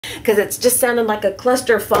because it's just sounding like a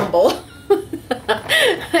cluster fumble.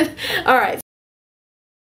 All right.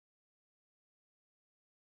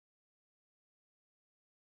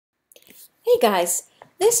 Hey guys,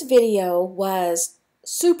 this video was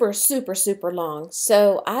super long,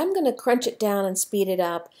 so I'm going to crunch it down and speed it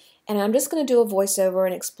up, and I'm just going to do a voiceover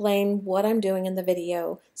and explain what I'm doing in the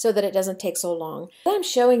video so that it doesn't take so long. What I'm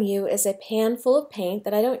showing you is a pan full of paint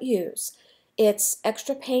that I don't use. It's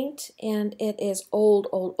extra paint, and it is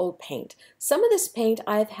old paint. Some of this paint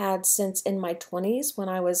I've had since in my 20s when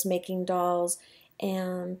I was making dolls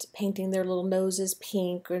and painting their little noses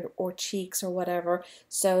pink or cheeks or whatever.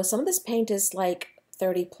 So some of this paint is like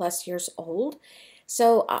 30+ years old.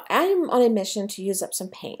 So I'm on a mission to use up some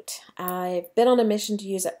paint. I've been on a mission to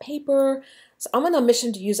use up paper. So I'm on a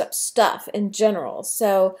mission to use up stuff in general.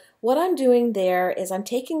 So what I'm doing there is I'm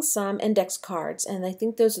taking some index cards, and I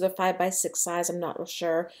think those are the 5x6 size, I'm not real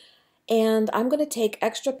sure. And I'm going to take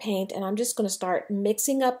extra paint, and I'm just going to start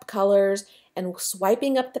mixing up colors and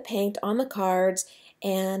swiping up the paint on the cards,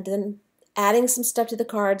 and then adding some stuff to the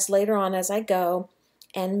cards later on as I go,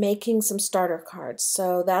 and making some starter cards.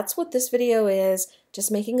 So that's what this video is,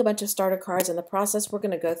 just making a bunch of starter cards and the process we're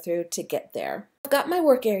going to go through to get there. I've got my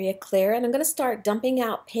work area clear, and I'm going to start dumping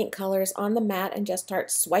out paint colors on the mat and just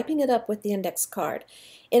start swiping it up with the index card.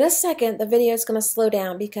 In a second, the video is going to slow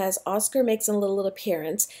down because Oscar makes a little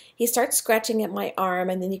appearance. He starts scratching at my arm,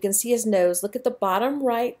 and then you can see his nose. Look at the bottom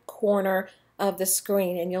right corner of the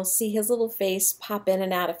screen, and you'll see his little face pop in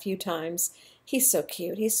and out a few times. He's so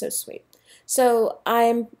cute. He's so sweet. So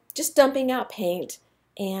I'm just dumping out paint,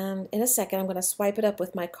 and in a second I'm going to swipe it up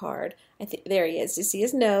with my card. There he is. You see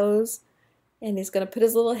his nose, and he's going to put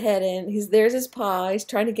his little head in. There's his paw. He's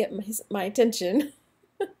trying to get my attention.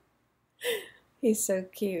 He's so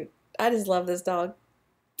cute. I just love this dog.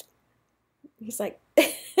 He's like,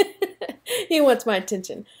 he wants my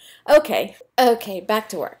attention. Okay, back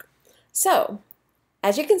to work. So,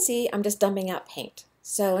 as you can see, I'm just dumping out paint.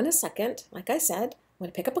 So in a second, like I said, I'm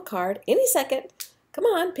going to pick up a card. Any second. Come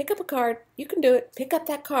on, pick up a card. You can do it. Pick up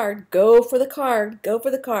that card. Go for the card. Go for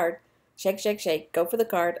the card. Shake, shake, shake. Go for the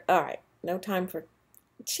card. All right. No time for...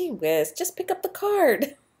 Gee whiz. Just pick up the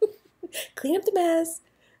card. Clean up the mess.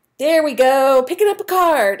 There we go. Picking up a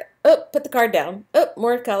card. Oh, put the card down. Oh,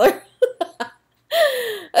 more color.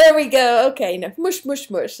 There we go. Okay, now mush, mush,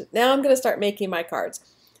 mush. Now I'm going to start making my cards.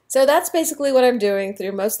 So that's basically what I'm doing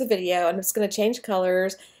through most of the video. I'm just going to change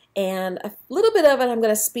colors, and a little bit of it I'm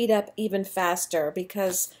going to speed up even faster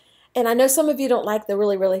because, and I know some of you don't like the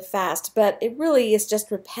really fast, but it really is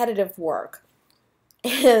just repetitive work.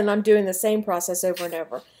 And I'm doing the same process over and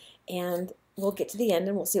over. And we'll get to the end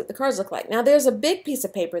and we'll see what the cards look like. Now there's a big piece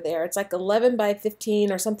of paper there. It's like 11 by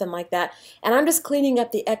 15 or something like that. And I'm just cleaning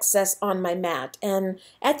up the excess on my mat. And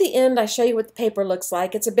at the end I show you what the paper looks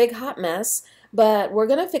like. It's a big hot mess, but we're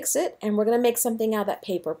going to fix it and we're going to make something out of that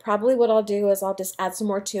paper. Probably what I'll do is I'll just add some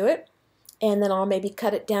more to it, and then I'll maybe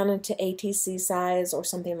cut it down into ATC size or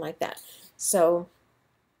something like that. So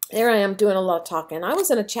there I am doing a lot of talking. I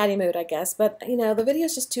was in a chatty mood, I guess, but you know, the video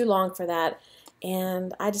is just too long for that.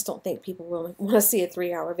 And I just don't think people will want to see a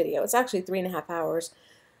 3-hour video. It's actually 3.5 hours.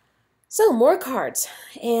 So more cards.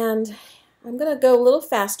 And I'm going to go a little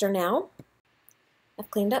faster now. I've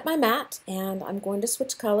cleaned up my mat, and I'm going to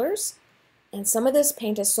switch colors. And some of this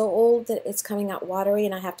paint is so old that it's coming out watery,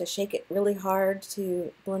 and I have to shake it really hard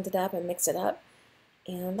to blend it up and mix it up.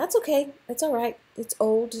 And that's okay. It's all right. It's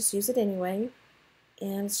old. Just use it anyway.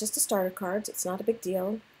 And it's just a starter cards. It's not a big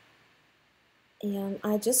deal. And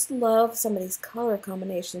I just love some of these color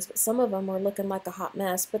combinations, but some of them are looking like a hot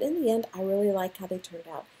mess. But in the end, I really like how they turned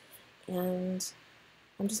out. And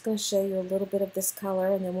I'm just going to show you a little bit of this color,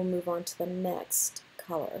 and then we'll move on to the next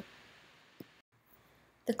color.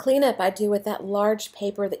 The cleanup I do with that large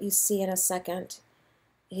paper that you see in a second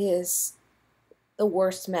is the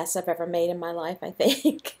worst mess I've ever made in my life, I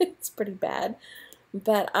think. It's pretty bad.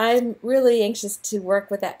 But I'm really anxious to work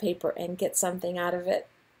with that paper and get something out of it.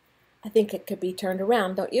 I think it could be turned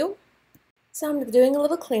around, don't you? So I'm doing a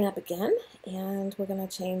little cleanup again, and we're going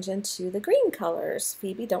to change into the green colors.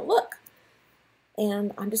 Phoebe, don't look.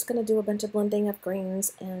 And I'm just going to do a bunch of blending of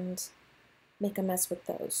greens and make a mess with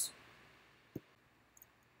those.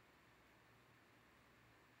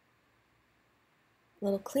 A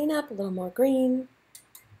little cleanup, a little more green.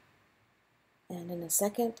 And in a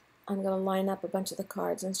second, I'm going to line up a bunch of the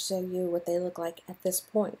cards and show you what they look like at this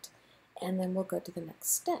point. And then we'll go to the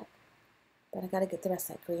next step. But I got to get the rest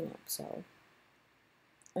of that green up, so.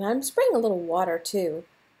 And I'm spraying a little water too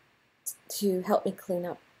to help me clean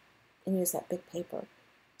up and use that big paper.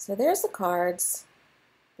 So there's the cards.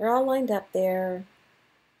 They're all lined up there.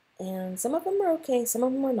 and some of them are okay, some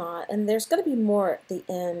of them are not, and there's going to be more at the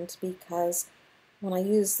end because when I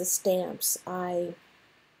use the stamps, I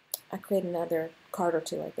create another card or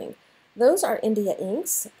two, I think. Those are India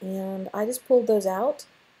inks, and I just pulled those out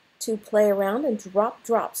to play around and drop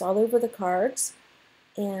drops all over the cards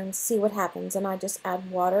and see what happens. And I just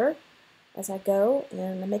add water as I go,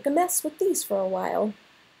 and I make a mess with these for a while.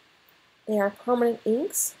 They are permanent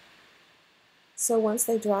inks, so once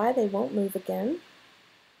they dry, they won't move again.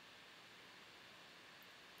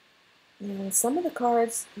 And some of the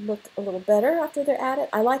cards look a little better after they're added.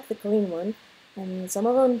 I like the green one, and some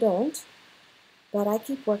of them don't. But I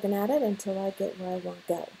keep working at it until I get where I want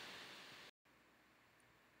to go.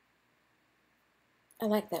 I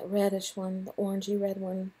like that reddish one, the orangey red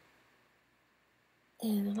one.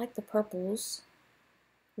 And I like the purples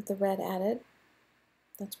with the red added.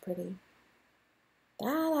 That's pretty.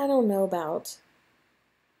 That I don't know about.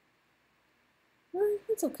 Well,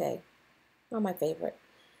 it's okay. Not my favorite.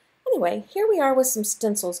 Anyway, here we are with some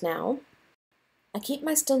stencils now. I keep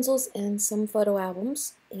my stencils in some photo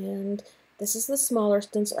albums, and this is the smaller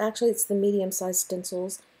stencil. Actually, it's the medium-sized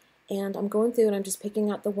stencils, and I'm going through and I'm just picking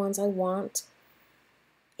out the ones I want.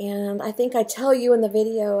 And I think I tell you in the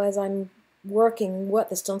video as I'm working what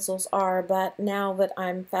the stencils are, but now that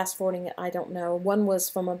I'm fast-forwarding it, I don't know. One was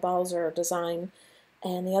from a Balzer design,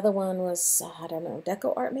 and the other one was, I don't know,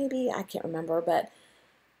 deco art maybe? I can't remember, but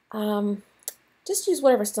just use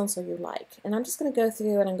whatever stencil you like. And I'm just going to go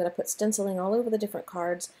through and I'm going to put stenciling all over the different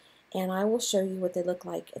cards, and I will show you what they look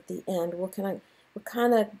like at the end. We're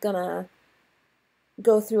kind of going to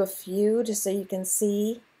go through a few just so you can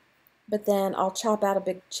see, but then I'll chop out a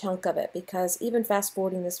big chunk of it because even fast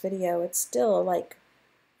forwarding this video, it's still like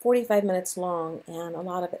 45 minutes long, and a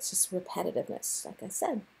lot of it's just repetitiveness, like I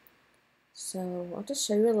said. So I'll just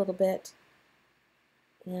show you a little bit,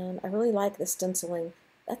 and I really like the stenciling.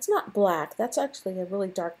 That's not black, that's actually a really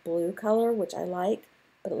dark blue color, which I like,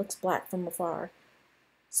 but it looks black from afar.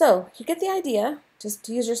 So you get the idea. Just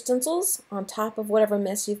use your stencils on top of whatever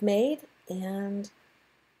mess you've made, and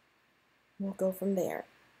we'll go from there.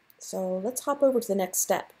 So let's hop over to the next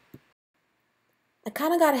step. I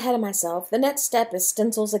kind of got ahead of myself. The next step is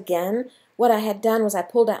stencils again. What I had done was I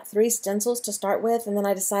pulled out 3 stencils to start with, and then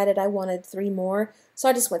I decided I wanted 3 more. So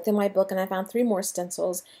I just went through my book and I found 3 more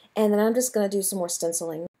stencils, and then I'm just going to do some more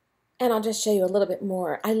stenciling. And I'll just show you a little bit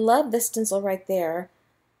more. I love this stencil right there.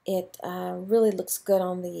 It really looks good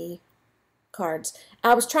on the cards.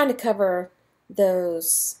 I was trying to cover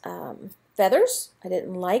those feathers. I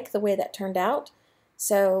didn't like the way that turned out.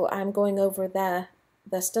 So I'm going over the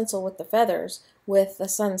stencil with the feathers with the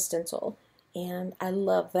sun stencil. And I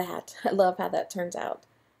love that. I love how that turns out.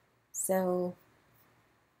 So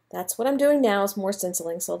that's what I'm doing now, is more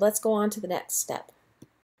stenciling. So let's go on to the next step.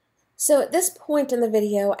 So at this point in the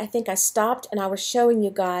video, I think I stopped and I was showing you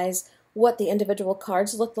guys what the individual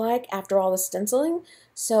cards look like after all the stenciling.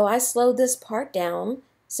 So I slowed this part down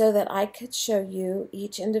so that I could show you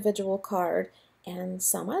each individual card, and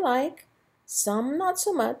some I like, some not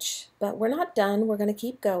so much, but we're not done. We're going to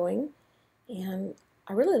keep going, and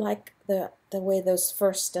I really like the way those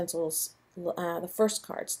first stencils, the first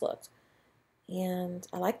cards looked, and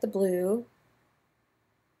I like the blue.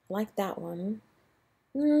 I like that one.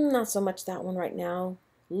 Not so much that one right now.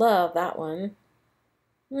 Love that one.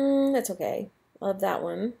 That's okay. Love that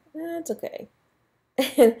one. It's okay.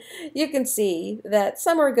 And you can see that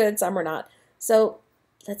some are good, some are not. So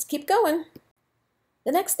let's keep going.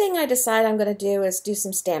 The next thing I decide I'm going to do is do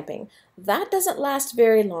some stamping. That doesn't last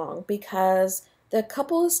very long because the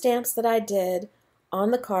couple of stamps that I did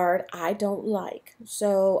on the card I don't like.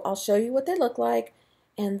 So I'll show you what they look like,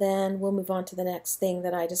 and then we'll move on to the next thing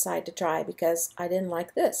that I decide to try because I didn't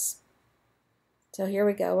like this. So here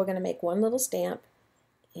we go. We're going to make one little stamp,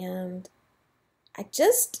 and I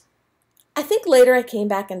think later I came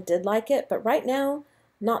back and did like it, but right now,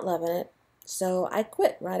 not loving it. So I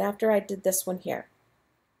quit right after I did this one here,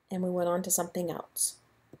 and we went on to something else.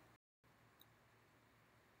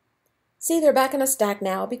 See, they're back in a stack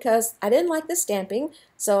now because I didn't like the stamping,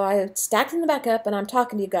 so I stacked them back up, and I'm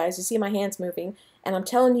talking to you guys. You see my hands moving, and I'm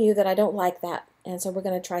telling you that I don't like that, and so we're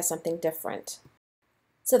going to try something different.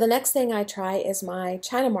 So the next thing I try is my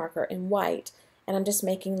China marker in white, and I'm just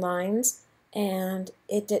making lines, and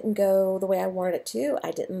it didn't go the way I wanted it to.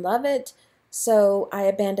 I didn't love it, so I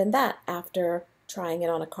abandoned that after trying it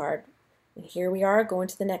on a card. And here we are going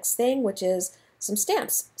to the next thing, which is some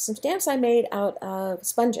stamps. Some stamps I made out of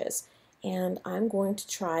sponges, and I'm going to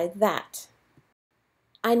try that.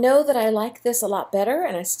 I know that I like this a lot better,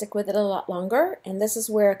 and I stick with it a lot longer, and this is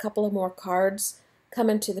where a couple of more cards come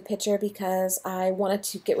into the picture because I wanted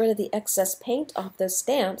to get rid of the excess paint off those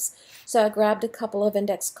stamps. So I grabbed a couple of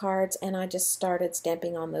index cards and I just started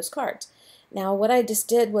stamping on those cards. Now what I just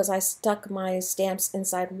did was I stuck my stamps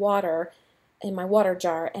inside water in my water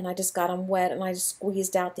jar, and I just got them wet and I just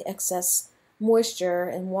squeezed out the excess moisture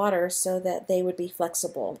and water so that they would be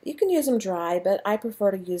flexible. You can use them dry, but I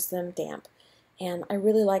prefer to use them damp. And I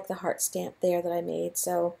really like the heart stamp there that I made,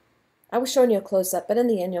 so I was showing you a close-up, but in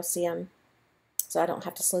the end you'll see them, so I don't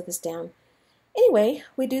have to slow this down. Anyway,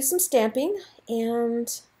 we do some stamping,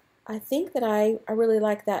 and I think that I really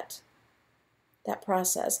like that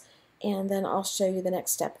process. And then I'll show you the next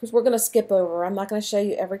step, because we're going to skip over. I'm not going to show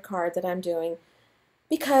you every card that I'm doing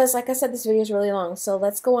because, like I said, this video is really long. So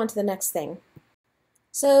let's go on to the next thing.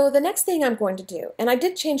 So the next thing I'm going to do, and I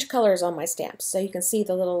did change colors on my stamps, so you can see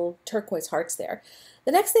the little turquoise hearts there.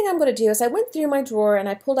 The next thing I'm going to do is I went through my drawer and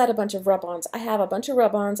I pulled out a bunch of rub-ons. I have a bunch of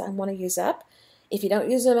rub-ons I want to use up. If you don't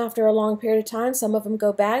use them after a long period of time, some of them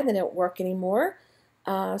go bad and they don't work anymore.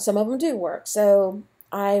 Some of them do work. So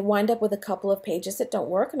I wind up with a couple of pages that don't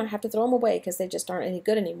work, and I have to throw them away because they just aren't any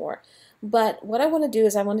good anymore. But what I want to do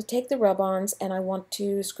is I want to take the rub-ons and I want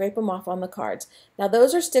to scrape them off on the cards. Now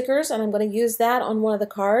those are stickers, and I'm going to use that on one of the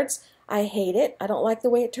cards. I hate it. I don't like the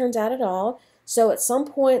way it turns out at all. So at some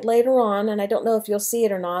point later on, and I don't know if you'll see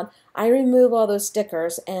it or not, I remove all those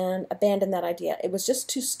stickers and abandon that idea. It was just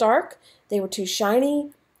too stark. They were too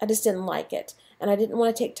shiny. I just didn't like it. And I didn't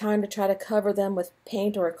want to take time to try to cover them with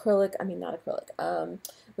paint or acrylic, not acrylic,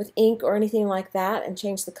 with ink or anything like that and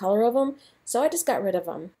change the color of them. So I just got rid of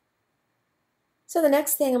them. So the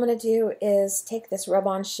next thing I'm going to do is take this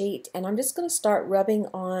rub-on sheet and I'm just going to start rubbing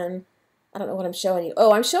on, I don't know what I'm showing you.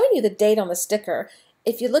 Oh, I'm showing you the date on the sticker.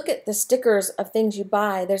 If you look at the stickers of things you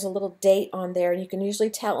buy, there's a little date on there, and you can usually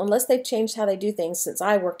tell, unless they've changed how they do things since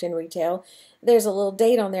I worked in retail, there's a little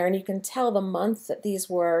date on there and you can tell the month that these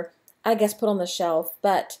were, I guess, put on the shelf.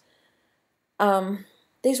 But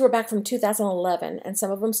these were back from 2011, and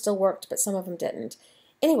some of them still worked, but some of them didn't.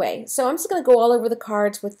 Anyway, so I'm just going to go all over the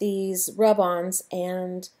cards with these rub-ons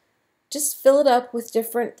and just fill it up with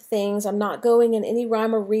different things. I'm not going in any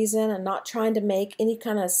rhyme or reason. I'm not trying to make any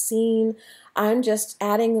kind of scene. I'm just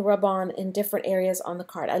adding the rub-on in different areas on the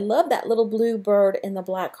card. I love that little blue bird in the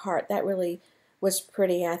black heart. That really was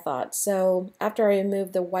pretty, I thought. So after I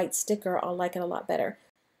remove the white sticker, I'll like it a lot better.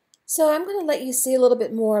 So I'm going to let you see a little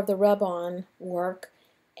bit more of the rub-on work,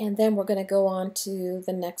 and then we're going to go on to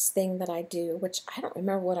the next thing that I do, which I don't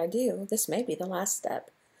remember what I do. This may be the last step.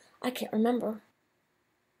 I can't remember.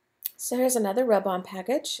 So here's another rub-on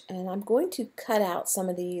package, and I'm going to cut out some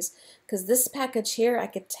of these because this package here I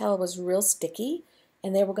could tell was real sticky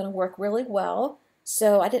and they were going to work really well.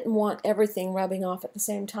 So I didn't want everything rubbing off at the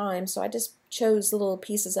same time, so I just chose little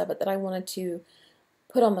pieces of it that I wanted to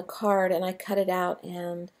put on the card, and I cut it out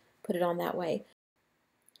and put it on that way.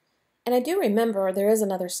 And I do remember there is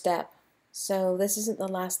another step, so this isn't the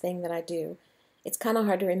last thing that I do. It's kind of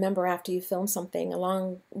hard to remember after you film something a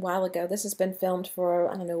long while ago. This has been filmed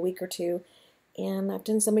for, I don't know, a week or two, and I've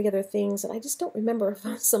done so many other things that I just don't remember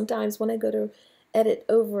sometimes when I go to edit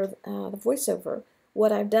over the voiceover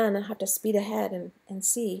what I've done. I have to speed ahead and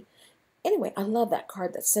see. Anyway, I love that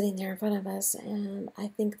card that's sitting there in front of us, and I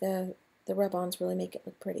think the rub-ons really make it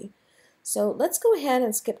look pretty. So let's go ahead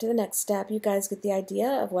and skip to the next step. You guys get the idea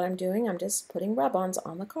of what I'm doing. I'm just putting rub-ons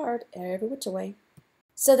on the card every which way.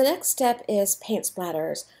 So the next step is paint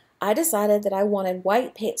splatters. I decided that I wanted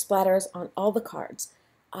white paint splatters on all the cards.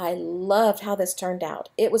 I loved how this turned out.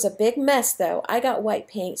 It was a big mess though. I got white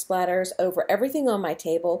paint splatters over everything on my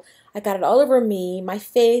table. I got it all over me, my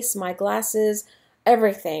face, my glasses,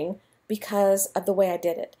 everything, because of the way I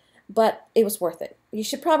did it. But it was worth it. You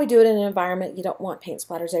should probably do it in an environment you don't want paint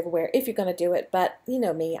splatters everywhere if you're going to do it. But you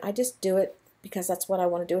know me, I just do it because that's what I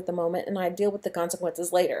want to do at the moment, and I deal with the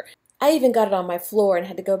consequences later. I even got it on my floor and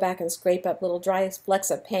had to go back and scrape up little dry flecks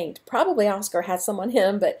of paint. Probably Oscar had some on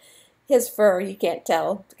him, but his fur you can't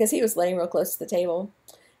tell because he was laying real close to the table.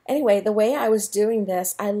 Anyway, the way I was doing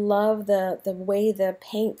this, I love the way the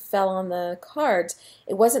paint fell on the cards.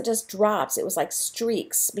 It wasn't just drops, it was like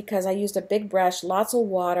streaks because I used a big brush, lots of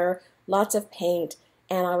water, lots of paint,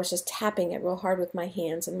 and I was just tapping it real hard with my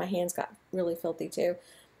hands, and my hands got really filthy too.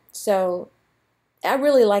 So I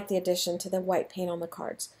really like the addition to the white paint on the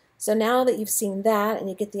cards. So now that you've seen that and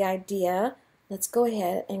you get the idea, let's go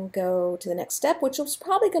ahead and go to the next step, which is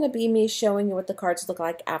probably going to be me showing you what the cards look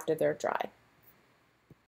like after they're dry.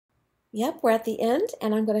 Yep, we're at the end,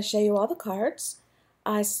 and I'm going to show you all the cards.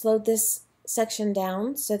 I slowed this section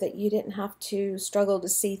down so that you didn't have to struggle to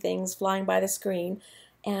see things flying by the screen.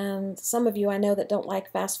 And some of you I know that don't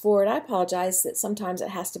like fast forward. I apologize that sometimes it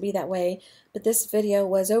has to be that way, but this video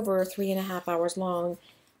was over 3.5 hours long,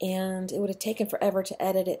 and it would have taken forever to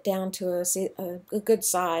edit it down to a good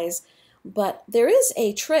size. But there is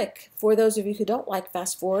a trick for those of you who don't like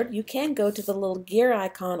fast forward. You can go to the little gear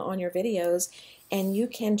icon on your videos and you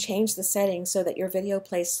can change the settings so that your video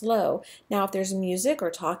plays slow. Now if there's music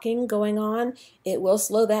or talking going on, it will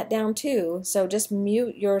slow that down too. So just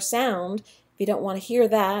mute your sound if you don't want to hear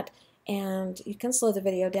that, and you can slow the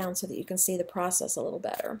video down so that you can see the process a little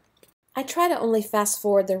better. I try to only fast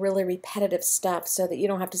forward the really repetitive stuff so that you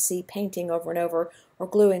don't have to see painting over and over or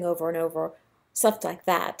gluing over and over, stuff like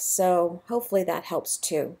that. So hopefully that helps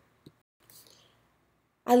too.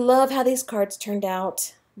 I love how these cards turned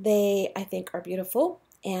out. They, I think, are beautiful.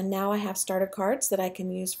 And now I have starter cards that I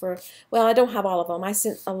can use for, well, I don't have all of them. I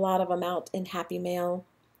sent a lot of them out in Happy Mail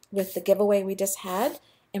with the giveaway we just had.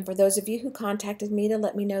 And for those of you who contacted me to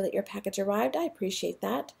let me know that your package arrived, I appreciate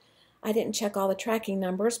that. I didn't check all the tracking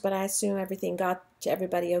numbers, but I assume everything got to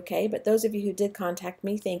everybody okay. But those of you who did contact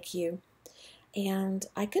me, thank you. And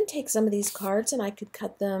I can take some of these cards and I could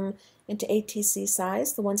cut them into ATC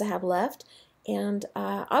size, the ones I have left. And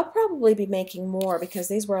I'll probably be making more because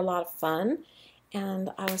these were a lot of fun.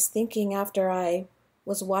 And I was thinking after I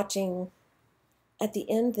was watching at the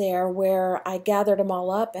end there where I gathered them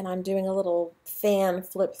all up and I'm doing a little fan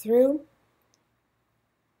flip through,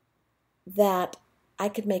 that I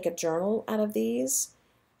could make a journal out of these,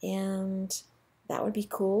 and that would be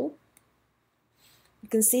cool. You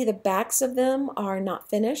can see the backs of them are not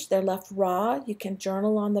finished. They're left raw. You can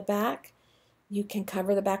journal on the back. You can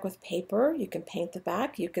cover the back with paper. You can paint the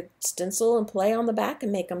back. You could stencil and play on the back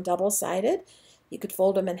and make them double-sided. You could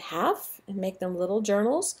fold them in half and make them little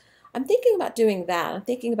journals. I'm thinking about doing that. I'm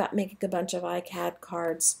thinking about making a bunch of iCAD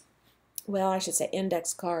cards. Well, I should say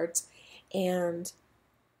index cards. And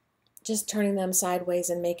just turning them sideways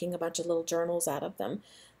and making a bunch of little journals out of them.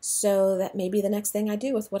 So that may be the next thing I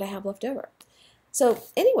do with what I have left over. So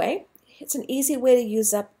anyway, it's an easy way to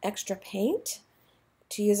use up extra paint,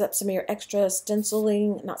 to use up some of your extra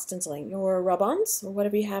your rub-ons or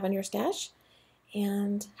whatever you have in your stash,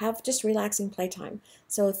 and have just relaxing playtime.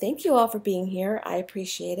 So thank you all for being here. I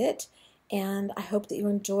appreciate it, and I hope that you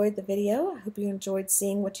enjoyed the video. I hope you enjoyed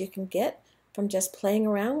seeing what you can get from just playing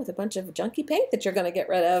around with a bunch of junky paint that you're going to get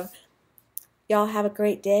rid of. Y'all have a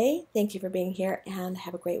great day. Thank you for being here, and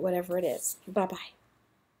have a great whatever it is. Bye-bye.